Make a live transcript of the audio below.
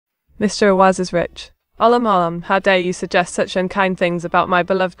Mr. Awaz is rich. Alam, how dare you suggest such unkind things about my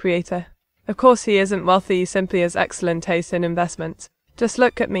beloved creator? Of course he isn't wealthy, he simply has excellent taste in investments. Just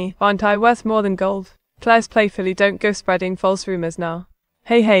look at me, aren't I worth more than gold? Claire's playfully, don't go spreading false rumors now.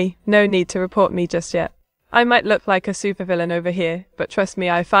 Hey, no need to report me just yet. I might look like a supervillain over here, but trust me,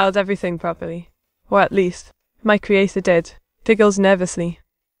 I filed everything properly. Or at least, my creator did. Giggles nervously.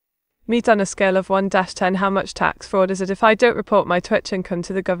 Meet on a scale of 1-10, how much tax fraud is it if I don't report my Twitch income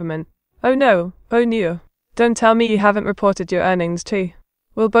to the government? Oh no. Don't tell me you haven't reported your earnings too.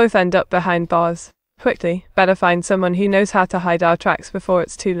 We'll both end up behind bars. Quickly, better find someone who knows how to hide our tracks before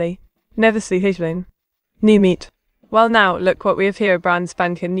it's too late. Nervously higgling. New meat. Well now, look what we have here, a brand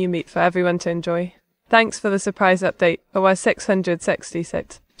spanking new meat for everyone to enjoy. Thanks for the surprise update, OR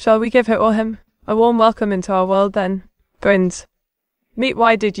 666. Shall we give her or him a warm welcome into our world then? Grins. Meat,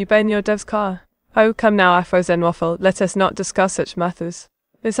 why did you burn your dove's car? Oh, come now, Afro Zen Waffle, let us not discuss such matters.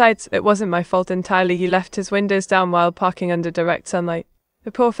 Besides, it wasn't my fault entirely, he left his windows down while parking under direct sunlight.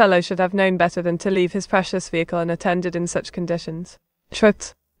 The poor fellow should have known better than to leave his precious vehicle unattended in such conditions.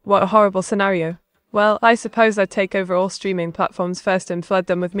 Shit. What a horrible scenario. Well, I suppose I'd take over all streaming platforms first and flood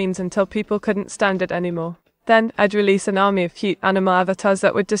them with memes until people couldn't stand it anymore. Then, I'd release an army of cute animal avatars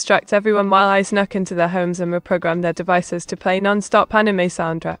that would distract everyone while I snuck into their homes and reprogram their devices to play non-stop anime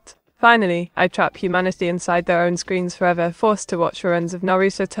soundtracks. Finally, I'd trap humanity inside their own screens forever, forced to watch reruns of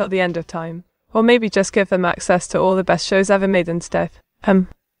Naruto till the end of time. Or maybe just give them access to all the best shows ever made instead.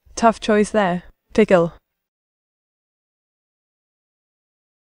 Tough choice there. Tickle.